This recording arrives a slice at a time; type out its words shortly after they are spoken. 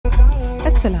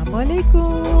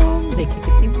अस्सलामुअलैकुम। देखिए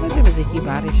कितनी मज़े मज़े की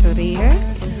बारिश हो रही है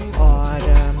और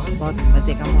बहुत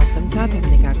मज़े का मौसम था, तो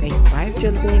हमने कहा कहीं बाहर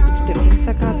चलते हैं, कुछ डिफरेंट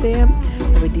सा खाते हैं।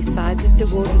 We decided to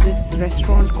go to this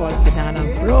restaurant called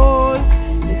Bananabro।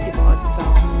 इसके बहुत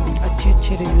अच्छे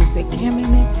अच्छे रिव्यूज़ देखे हैं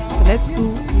मैंने, तो लेट्स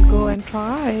गो एंड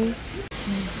ट्राई।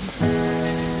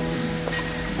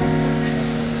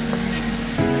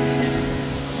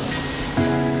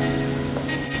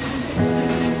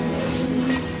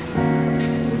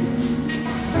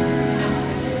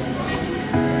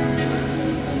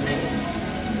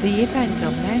 तो ये था इनका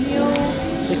मेन्यू,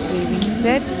 द क्रेविंग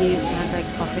सेट। ये इस तरह का एक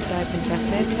कॉफ़ी टाइप इनका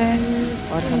सेट है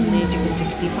और हमने चिकन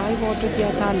 65 ऑर्डर किया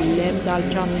था, लेम दाल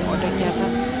चावल ऑर्डर किया था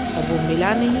और वो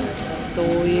मिला नहीं, तो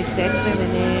ये सेट में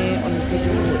मैंने उनके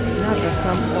जो ना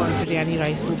रसम और बिरयानी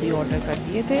राइस वो भी ऑर्डर कर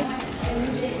दिए थे।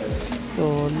 तो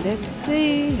let's see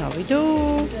how we do.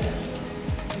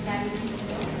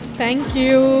 Thank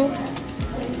you.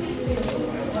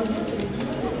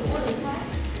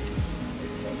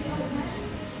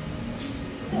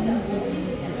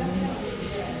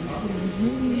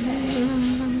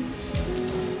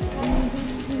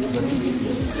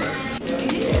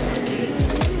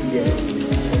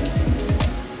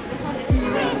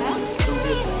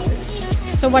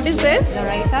 So what is this? The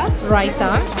raita. Raita.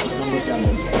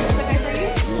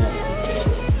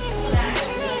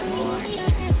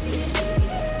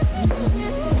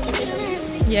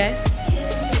 Yes.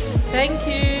 Thank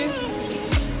you.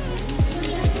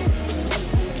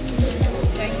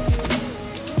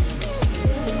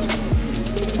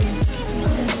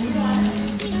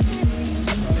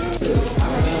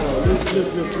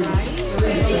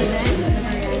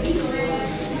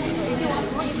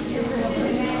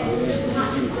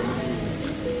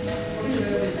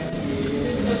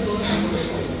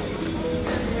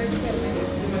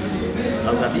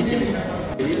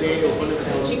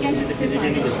 Chicken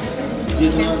 65.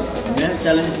 मैं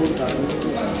चैलेंज फूड खा रहा हूँ,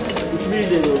 कुछ भी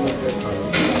दे दो मैं खा रहा हूँ।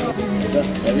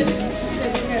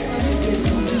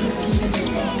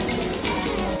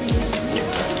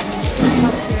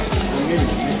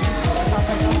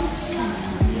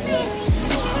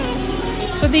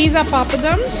 So these are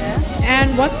papadums,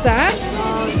 and what's that?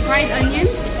 Fried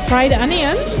onions. Fried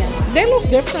onions? Yeah. They look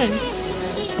different.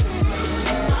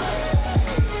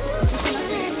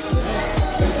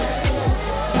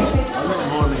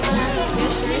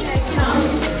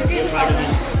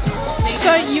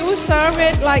 So you serve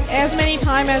it like as many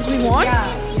times as we want?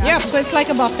 Yeah, so it's like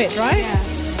a buffet, right? Yeah.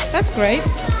 That's great.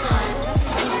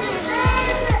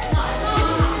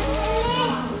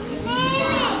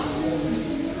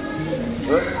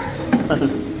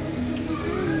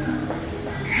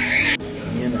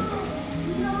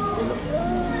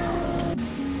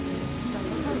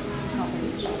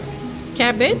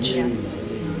 Cabbage? Yeah.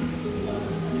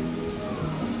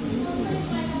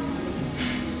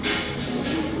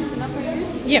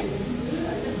 Yeah.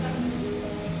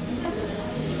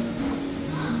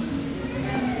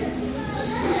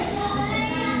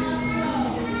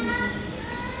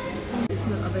 It's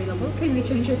not available. Can we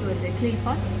change it with the clay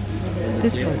pot?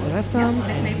 This was rasam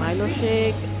and Milo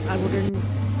shake. I wouldn't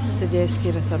suggest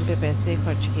कि रसम पे पैसे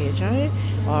खर्च किए जाएं.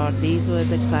 और these were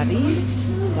the curries,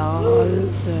 dal,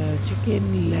 the chicken,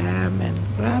 lamb and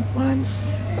crab one.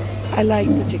 I like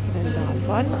the chicken and dal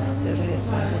one. The rest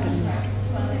I wouldn't,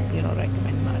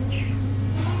 recommend much.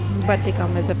 But they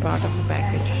come as a part of the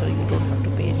package, so you don't have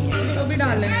to pay any extra.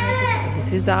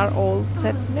 This is our all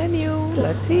set menu.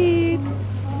 Let's eat.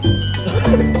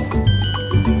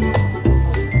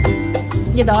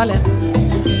 ये दाल है.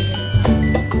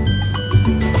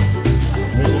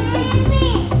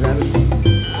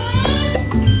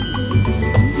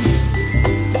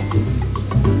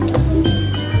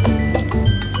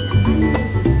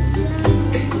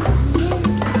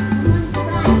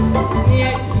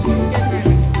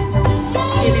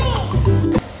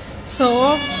 So,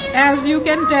 as you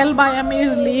can tell by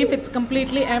Amir's leaf, it's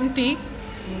completely empty.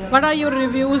 What are your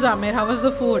reviews, Amir? How was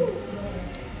the food?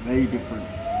 Very different.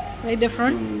 Very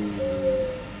different? To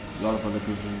a lot of other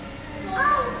cuisines.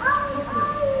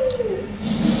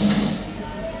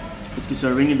 इसकी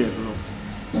serving ही देख लो,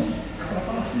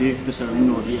 leaf पे serving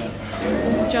हो रही है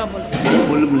क्या बोलो?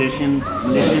 Full Malaysian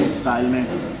style में।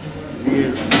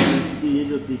 ये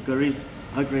जो थी करीज,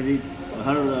 हर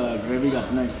ग्रेवी का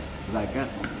अपना जायका है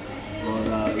और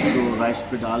इसको राइस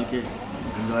पे डाल के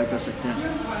एंजॉय कर सकते हैं।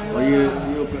 और ये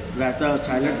जो रायता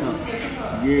सैलड था,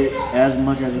 ये as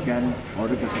much as you can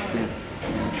order कर सकते हैं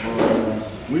और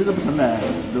मुझे तो पसंद आया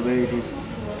the way it is.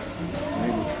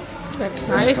 That's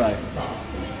nice.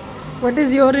 What is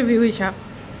your review, Isha?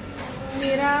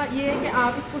 मेरा ये है कि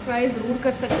आप इसको ट्राई ज़रूर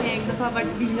कर सकते हैं एक दफ़ा, but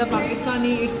being a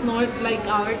Pakistani it's not like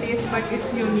our test, but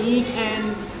it's unique and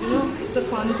you know it's a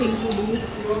fun thing to do.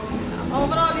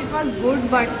 Overall it was good,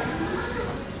 but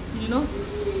you know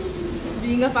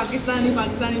being a Pakistani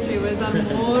flavors are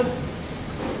more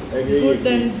good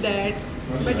than that,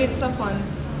 but it's a fun.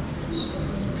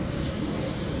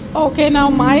 Okay, now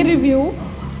my review.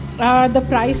 The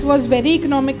price was very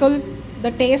economical.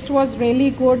 The taste was really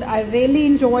good. I really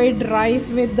enjoyed rice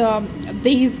with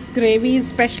these gravies,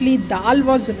 especially dal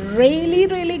was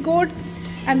really good,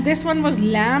 and this one was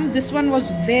lamb. This one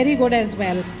was very good as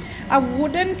well. I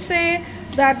wouldn't say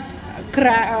that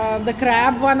the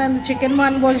crab one and the chicken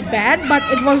one was bad,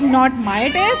 but it was not my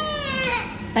taste.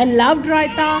 I loved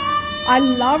raita. I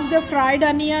loved the fried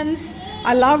onions.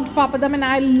 I loved papadam, and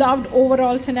I loved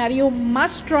overall scenario.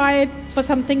 Must try it for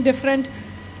something different.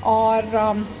 और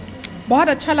बहुत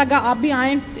अच्छा लगा. आप भी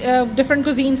आएँ, different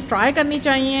cuisines try करनी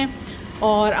चाहिए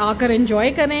और आकर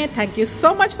एंजॉय करें. Thank you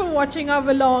so much for watching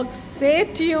our vlog. Stay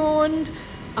tuned.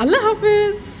 अल्लाह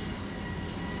हाफिज़.